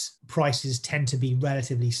periods, prices tend to be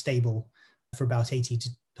relatively stable for about 80 to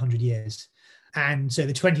 100 years. And so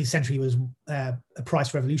the 20th century was a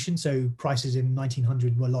price revolution. So prices in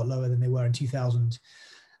 1900 were a lot lower than they were in 2000.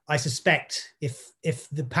 I suspect if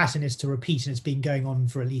the pattern is to repeat, and it's been going on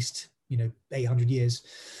for at least 800 years,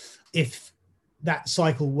 if that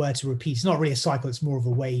cycle were to repeat, it's not really a cycle, it's more of a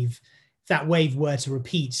wave. If that wave were to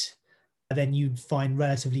repeat, then you'd find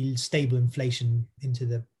relatively stable inflation into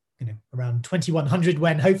the around 2100,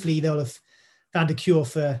 when hopefully they'll have found a cure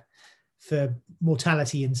for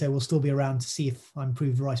mortality, and so we'll still be around to see if I'm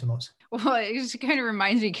proved right or not. Well, it just kind of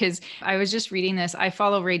reminds me, because I was just reading this. I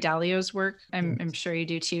follow Ray Dalio's work. I'm sure you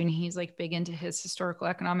do too, and he's like big into his historical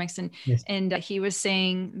economics, and yes. And he was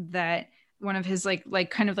saying that one of his like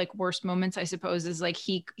kind of like worst moments, I suppose, is like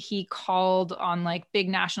he called on like big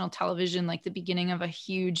national television, like the beginning of a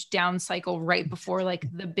huge down cycle right before like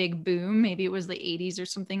the big boom. Maybe it was the 80s or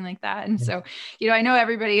something like that. And so, I know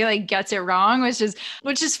everybody like gets it wrong, which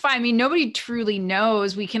is fine. I mean, nobody truly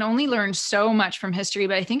knows. We can only learn so much from history,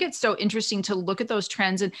 but I think it's so interesting to look at those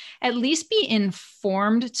trends and at least be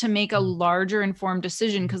informed to make a larger informed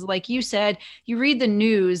decision. Because like you said, you read the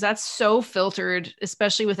news, that's so filtered,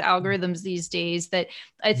 especially with algorithms these days, that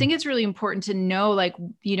I think it's really important to know, like,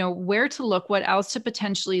 where to look, what else to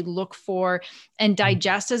potentially look for, and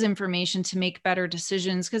digest as information to make better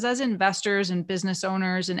decisions. Because as investors and business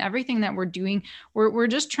owners and everything that we're doing, we're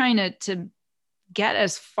just trying to get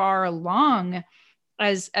as far along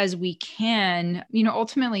as we can.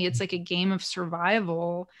 Ultimately it's like a game of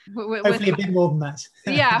survival. Hopefully a bit more than that.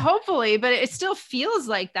 Yeah, hopefully, but it still feels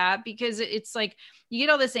like that, because it's like you get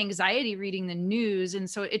all this anxiety reading the news, and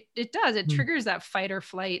so it triggers that fight or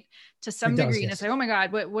flight to some degree. And it's like, oh my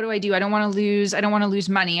God, what do I do? I don't want to lose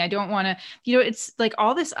money. I don't want to, it's like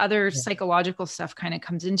all this other psychological stuff kind of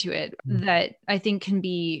comes into it that I think can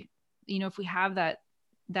be, if we have that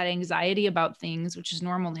anxiety about things, which is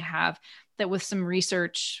normal to have, that with some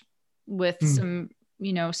research, with some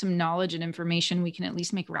knowledge and information, we can at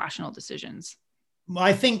least make rational decisions.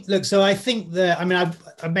 I think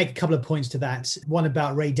I'd make a couple of points to that. One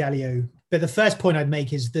about Ray Dalio, but the first point I'd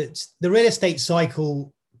make is that the real estate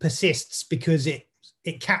cycle persists because it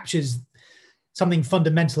captures something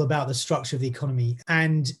fundamental about the structure of the economy.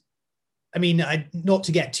 And I mean, not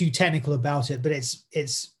to get too technical about it, but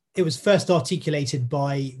it was first articulated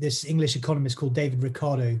by this English economist called David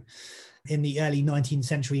Ricardo in the early 19th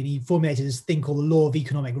century. And he formulated this thing called the law of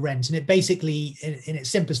economic rent. And it basically, in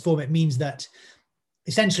its simplest form, it means that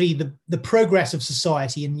essentially the progress of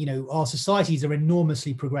society, and our societies are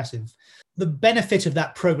enormously progressive. The benefit of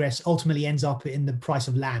that progress ultimately ends up in the price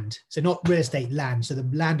of land. So not real estate, land. So the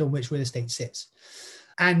land on which real estate sits.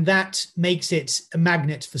 And that makes it a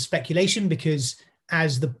magnet for speculation, because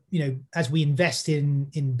as we invest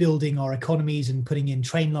in building our economies and putting in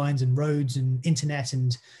train lines and roads and internet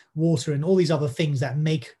and water and all these other things that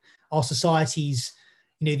make our societies,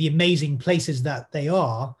 the amazing places that they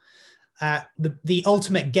are, the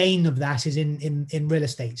ultimate gain of that is in real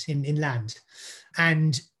estate, in land,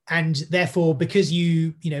 and therefore, because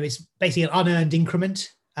it's basically an unearned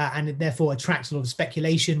increment, and it therefore attracts a lot of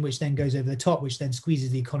speculation, which then goes over the top, which then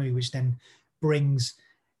squeezes the economy, which then brings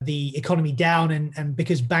the economy down, and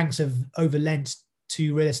because banks have overlent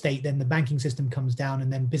to real estate, then the banking system comes down,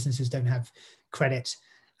 and then businesses don't have credit,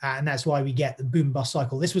 and that's why we get the boom bust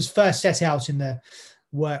cycle. This was first set out in the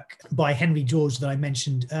work by Henry George that I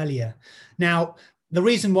mentioned earlier. Now, the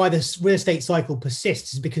reason why this real estate cycle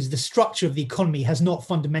persists is because the structure of the economy has not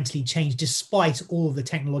fundamentally changed, despite all of the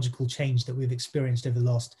technological change that we've experienced over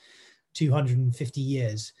the last 250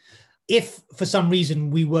 years. If for some reason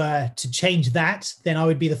we were to change that, then I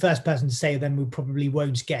would be the first person to say then we probably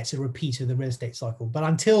won't get a repeat of the real estate cycle. But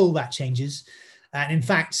until that changes, and in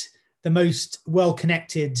fact, the most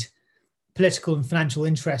well-connected political and financial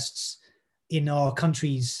interests in our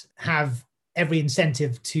countries have every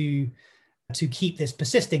incentive to keep this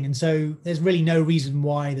persisting. And so there's really no reason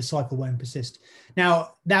why the cycle won't persist.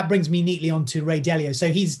 Now, that brings me neatly on to Ray Dalio. So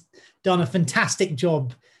he's done a fantastic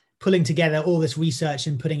job pulling together all this research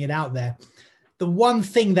and putting it out there. The one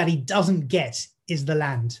thing that he doesn't get is the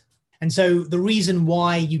land. And so the reason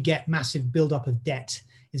why you get massive buildup of debt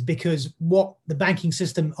is because what the banking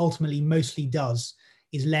system ultimately mostly does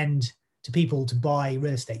is lend to people to buy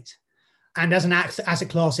real estate. And as an asset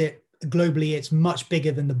class, globally, it's much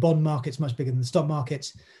bigger than the bond markets, much bigger than the stock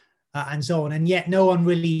markets, and so on. And yet no one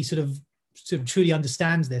really sort of truly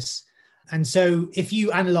understands this. And so if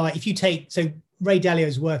you take, so Ray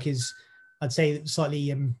Dalio's work is, I'd say slightly,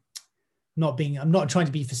 I'm not trying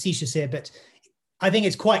to be facetious here, but I think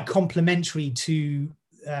it's quite complementary to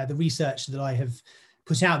the research that I have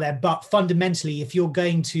put out there. But fundamentally, if you're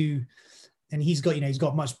going to, and he's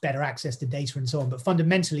got much better access to data and so on, but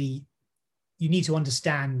fundamentally, you need to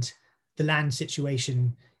understand the land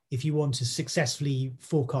situation if you want to successfully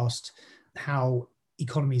forecast how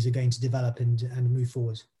economies are going to develop and move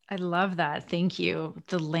forward. I love that. Thank you.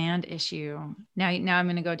 The land issue. Now I'm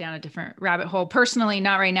going to go down a different rabbit hole. Personally,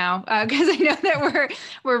 not right now, because I know that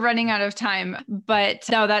we're running out of time. But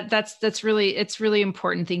no, it's really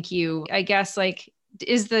important. Thank you. I guess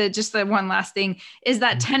is the one last thing is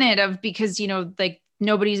that tenet of, because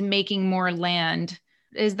nobody's making more land.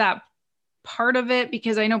 Is that part of it?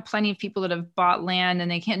 Because I know plenty of people that have bought land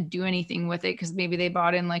and they can't do anything with it because maybe they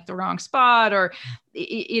bought in the wrong spot, or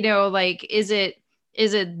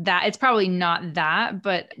is it that? It's probably not that,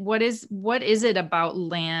 but what is it about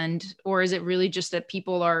land? Or is it really just that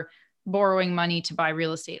people are borrowing money to buy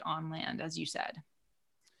real estate on land, as you said?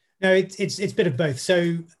 No, it's a bit of both.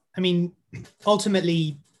 So, I mean,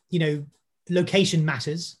 ultimately, location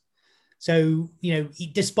matters. So,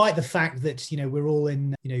 despite the fact that, we're all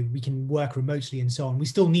in, we can work remotely and so on, we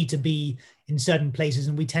still need to be in certain places,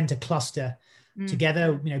 and we tend to cluster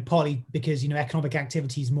together, partly because, economic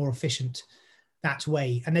activity is more efficient that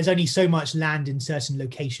way. And there's only so much land in certain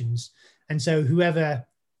locations. And so whoever,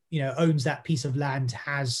 owns that piece of land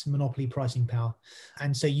has monopoly pricing power.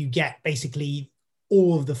 And so you get basically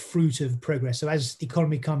all of the fruit of progress. So as the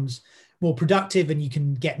economy becomes more productive and you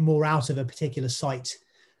can get more out of a particular site,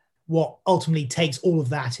 what ultimately takes all of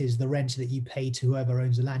that is the rent that you pay to whoever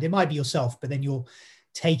owns the land. It might be yourself, but then you're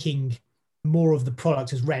taking more of the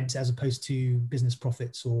product as rent as opposed to business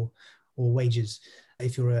profits or wages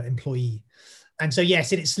if you're an employee. And so,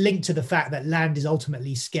 yes, it's linked to the fact that land is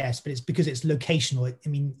ultimately scarce, but it's because it's locational.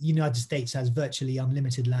 United States has virtually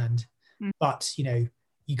unlimited land, but, you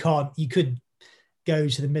could go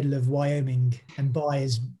to the middle of Wyoming and buy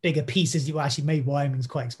as big a piece as you actually made. Wyoming's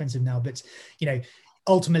quite expensive now, but,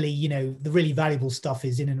 ultimately, the really valuable stuff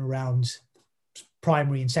is in and around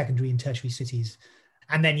primary and secondary and tertiary cities.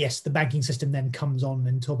 And then, yes, the banking system then comes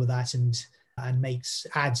on top of that and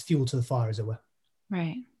adds fuel to the fire, as it were.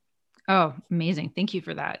 Right. Oh, amazing. Thank you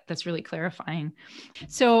for that. That's really clarifying.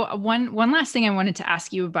 So one last thing I wanted to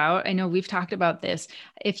ask you about, I know we've talked about this,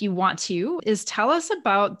 if you want to, is tell us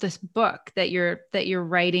about this book that you're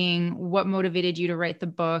writing, what motivated you to write the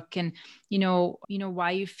book, and,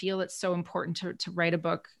 why you feel it's so important to write a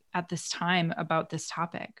book at this time about this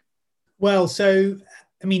topic. Well, so,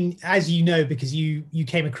 as you know, because you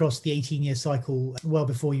came across the 18-year cycle well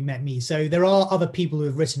before you met me. So there are other people who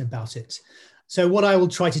have written about it. So what I will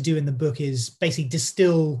try to do in the book is basically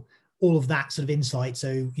distill all of that sort of insight.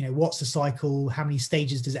 So, what's the cycle? How many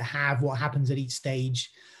stages does it have? What happens at each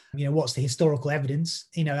stage? What's the historical evidence?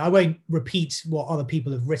 I won't repeat what other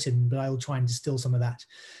people have written, but I will try and distill some of that.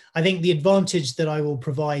 I think the advantage that I will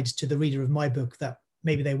provide to the reader of my book that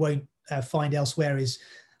maybe they won't find elsewhere is,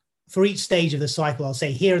 for each stage of the cycle, I'll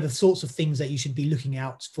say, here are the sorts of things that you should be looking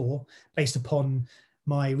out for based upon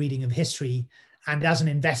my reading of history. And as an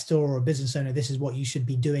investor or a business owner, this is what you should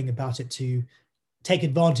be doing about it to take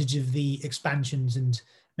advantage of the expansions and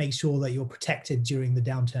make sure that you're protected during the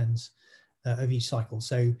downturns of each cycle.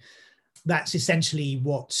 So that's essentially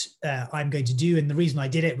what I'm going to do. And the reason I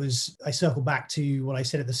did it was I circle back to what I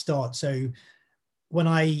said at the start. So when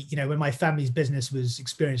when my family's business was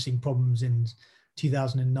experiencing problems in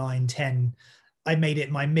 2009, 10, I made it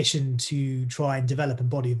my mission to try and develop a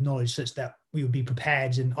body of knowledge such that we would be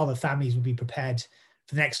prepared and other families would be prepared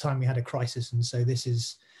for the next time we had a crisis. And so this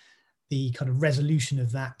is the kind of resolution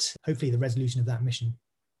of that, hopefully the resolution of that mission.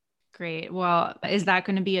 Great. Well, is that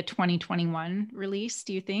going to be a 2021 release,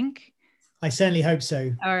 do you think? I certainly hope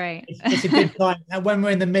so. All right. It's a good time. When we're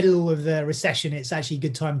in the middle of the recession, it's actually a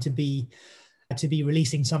good time to be to be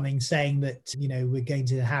releasing something saying that, we're going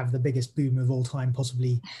to have the biggest boom of all time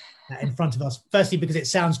possibly in front of us. Firstly, because it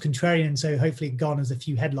sounds contrarian, so hopefully it garners a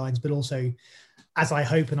few headlines, but also, as I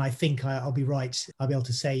hope and I think I'll be right, I'll be able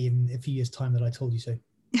to say in a few years' time that I told you so.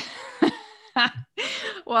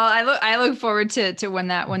 Well, I look forward to when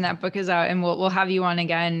that book is out, and we'll have you on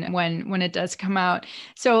again when it does come out.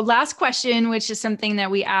 So last question, which is something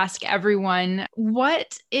that we ask everyone: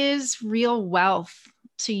 what is real wealth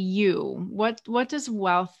to you? What does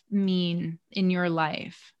wealth mean in your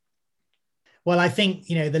life? Well, I think,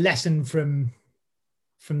 the lesson from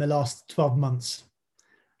the last 12 months,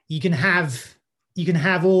 you can have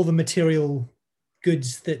all the material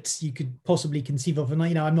goods that you could possibly conceive of. And,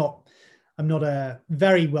 I'm not a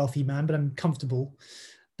very wealthy man, but I'm comfortable.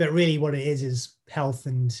 But really what it is health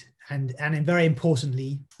and very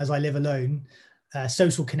importantly, as I live alone,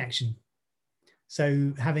 social connection.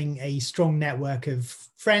 So having a strong network of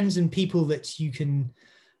friends and people that you can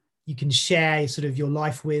share sort of your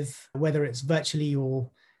life with, whether it's virtually or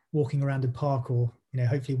walking around a park or,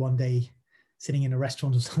 hopefully one day sitting in a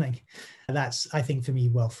restaurant or something. That's, I think, for me,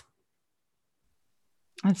 wealth.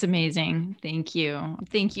 That's amazing. Thank you.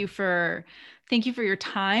 Thank you for your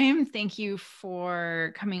time. Thank you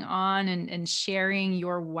for coming on and sharing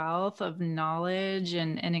your wealth of knowledge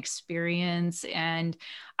and experience. And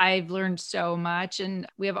I've learned so much, and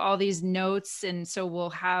we have all these notes. And so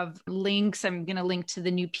we'll have links. I'm going to link to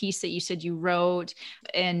the new piece that you said you wrote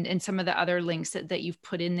and some of the other links that you've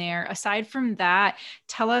put in there. Aside from that,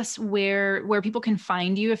 tell us where people can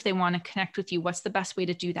find you if they want to connect with you. What's the best way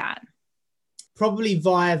to do that? Probably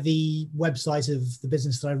via the website of the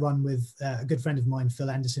business that I run with a good friend of mine, Phil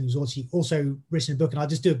Anderson, who's also written a book. And I'll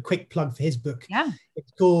just do a quick plug for his book. Yeah.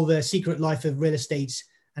 It's called The Secret Life of Real Estate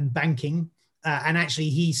and Banking. And actually,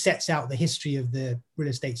 he sets out the history of the real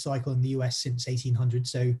estate cycle in the US since 1800.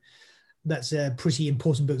 So that's a pretty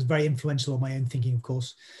important book. It's very influential on my own thinking, of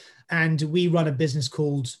course. And we run a business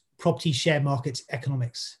called Property Share Market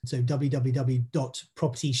Economics. So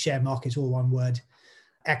www.propertysharemarket, all one word,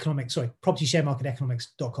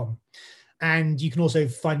 propertysharemarketeconomics.com. And you can also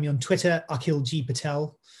find me on Twitter, Akhil G.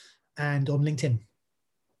 Patel, and on LinkedIn.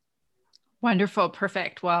 Wonderful.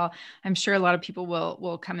 Perfect. Well, I'm sure a lot of people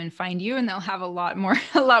will come and find you, and they'll have a lot more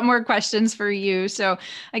questions for you. So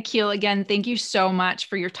Akhil, again, thank you so much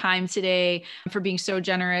for your time today, for being so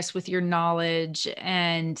generous with your knowledge.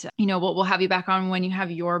 And, we'll have you back on when you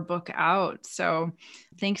have your book out. So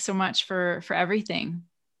thanks so much for everything.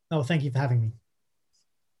 Oh, thank you for having me.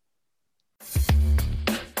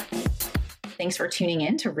 Thanks for tuning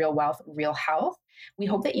in to Real Wealth, Real Health. We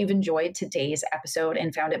hope that you've enjoyed today's episode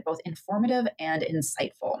and found it both informative and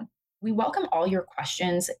insightful. We welcome all your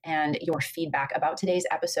questions and your feedback about today's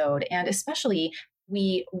episode, and especially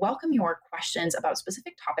we welcome your questions about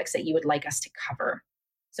specific topics that you would like us to cover.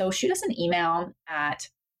 So shoot us an email at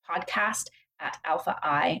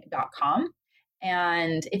podcast@alphai.com.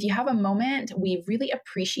 And if you have a moment, we really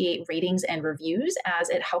appreciate ratings and reviews, as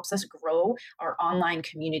it helps us grow our online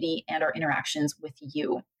community and our interactions with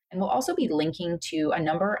you. And we'll also be linking to a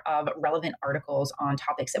number of relevant articles on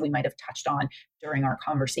topics that we might have touched on during our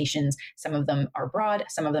conversations. Some of them are broad,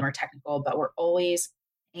 some of them are technical, but we're always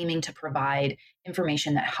aiming to provide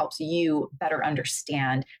information that helps you better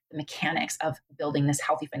understand the mechanics of building this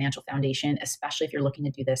healthy financial foundation, especially if you're looking to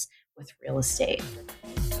do this with real estate.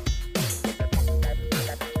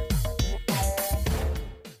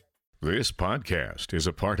 This podcast is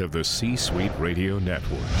a part of the C-Suite Radio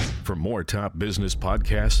Network. For more top business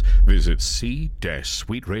podcasts, visit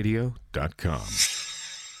c-suiteradio.com.